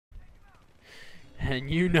and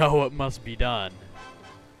you know what must be done.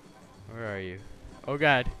 Where are you? Oh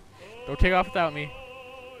god. Don't take off without me.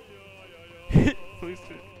 Please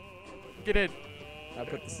get in. I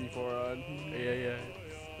put the C4 on. Yeah.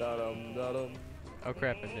 Da-dum. Oh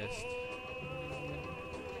crap, I missed.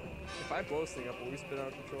 If I blow this thing up, will we spin out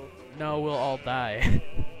of control? No, we'll all die.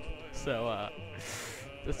 So,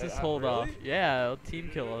 let's just hold really? off. Yeah, it'll team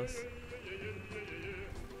kill us.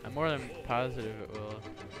 I'm more than positive it will.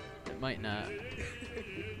 It might not.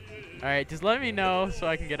 Alright, just let me know so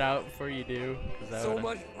I can get out before you do. So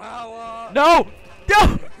much power! No!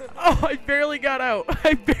 No! Oh, I barely got out.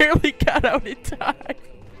 I barely got out in time.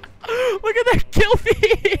 Look at that kill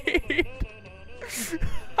feed!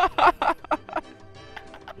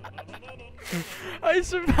 I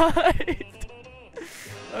survived!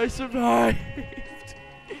 I survived!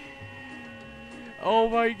 Oh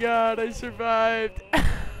my god, I survived!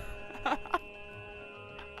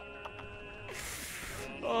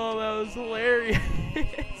 Oh, that was hilarious!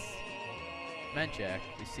 Menchak,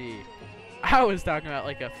 we see. I was talking about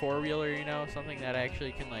like a four-wheeler, you know, something that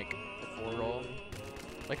actually can like roll.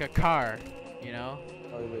 Like a car, you know?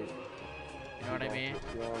 Oh, wait. You know what I mean?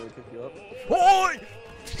 You want me to pick you up? Oh!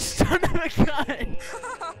 Son of a gun!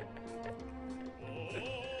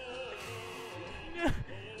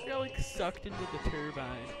 You're like sucked into the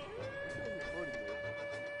turbine.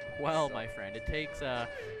 Well, my friend, it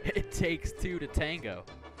takes two to tango.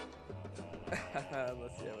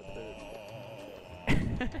 Let's see how it did.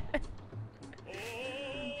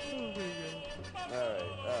 Oh my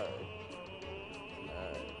god.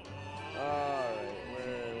 Alright,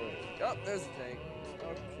 where? Oh, there's a tank.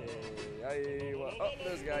 Okay, oh,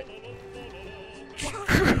 there's a guy.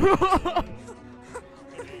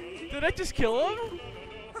 Did I just kill him?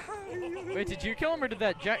 Wait, did you kill him or did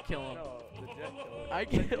that jet kill him? No, the jet killed him. I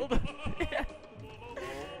killed him. Yeah.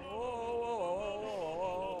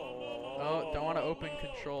 Oh, don't want to open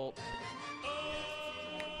control.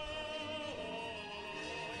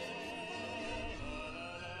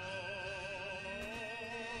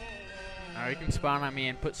 Alright, you can spawn on me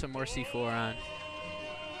and put some more C4 on.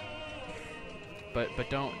 But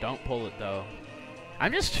don't pull it though.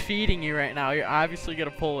 I'm just feeding you right now. You're obviously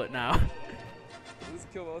gonna pull it now. Does this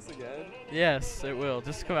kill us again? Yes, it will.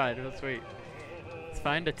 Just come on, let's wait. Let's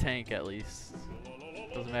find a tank at least.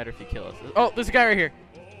 Doesn't matter if you kill us. Oh, there's a guy right here.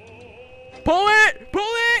 Pull it!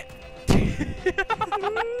 Pull it!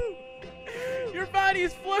 Your body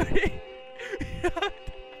is floating.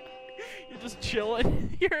 You're just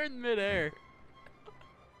chilling. You're in midair.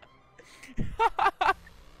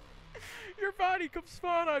 Your body, come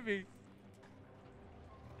spawn on me.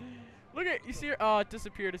 Look at you see her. Oh, it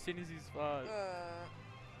disappeared as soon as you spawned.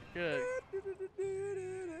 Good.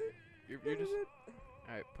 You're just.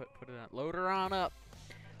 All right, put it on. Load her on up.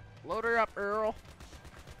 Load her up, Earl.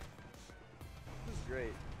 This is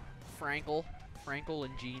great. Frankel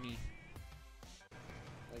and Genie.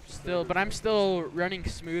 Like Still, but I'm still running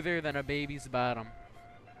smoother than a baby's bottom.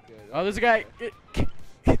 Good. Oh, there's a guy.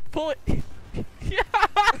 Pull it. Yeah.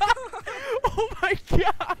 Oh my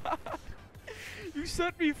god. You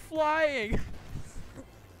sent me flying.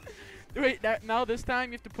 Wait, now this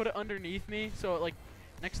time you have to put it underneath me, so like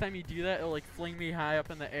next time you do that, it'll like fling me high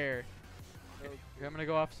up in the air. Okay. I'm gonna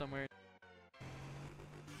go off somewhere.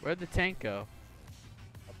 Where'd the tank go?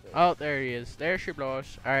 Up there. Oh, there he is. There she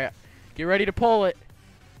blows. All right, get ready to pull it.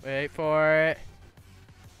 Wait for it.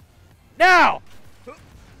 Now!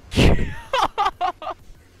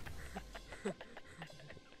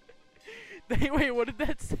 Wait, what did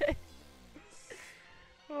that say?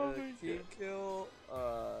 Oh my team god. kill,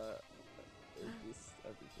 just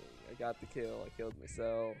everything. I got the kill, I killed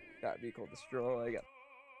myself, got vehicle destroy,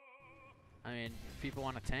 I mean, if people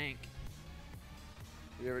want a tank.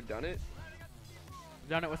 You ever done it? I've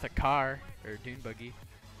done it with a car or a dune buggy.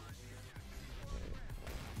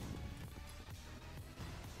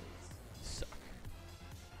 Suck.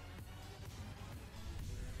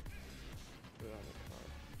 Put it on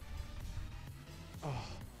the car.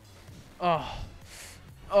 Oh.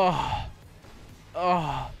 Oh.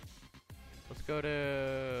 Oh. Let's go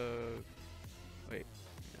to. Wait.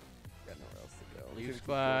 Got nowhere else to go. Leave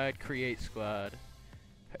squad, create squad.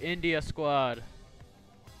 India squad.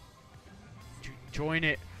 Join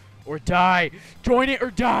it or die. Join it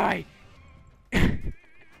or die.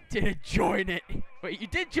 Didn't join it. Wait, you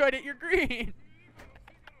did join it. You're green.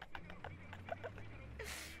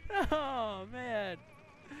 Oh, man.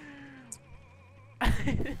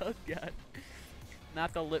 Oh, God.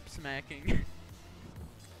 Not the lip smacking.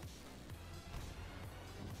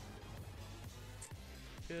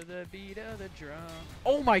 To the beat of the drum.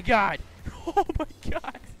 Oh, my God. Oh, my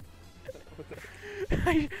God.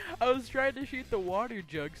 I was trying to shoot the water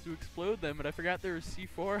jugs to explode them, but I forgot there was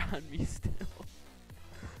C4 on me still.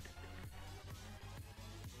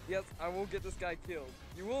 Yes, I will get this guy killed.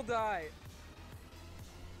 You will die.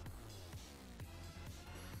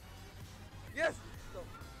 Yes! No.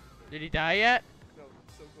 Did he die yet? No,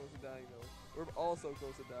 so close to dying though. We're all so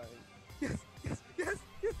close to dying. Yes, yes, yes,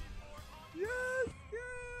 yes! Yes!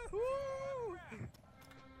 Yeah! Woo!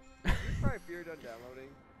 You probably fear done downloading.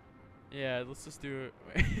 Yeah, let's just do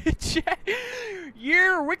it.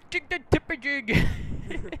 You're witching the tippaging! It's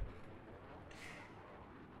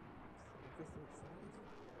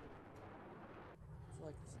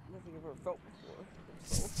like nothing I've ever felt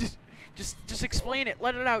before. just explain it.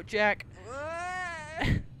 Let it out, Jack.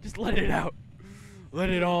 Just let it out. Let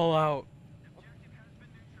it all out.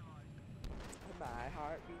 My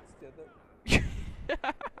heart beats to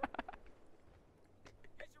the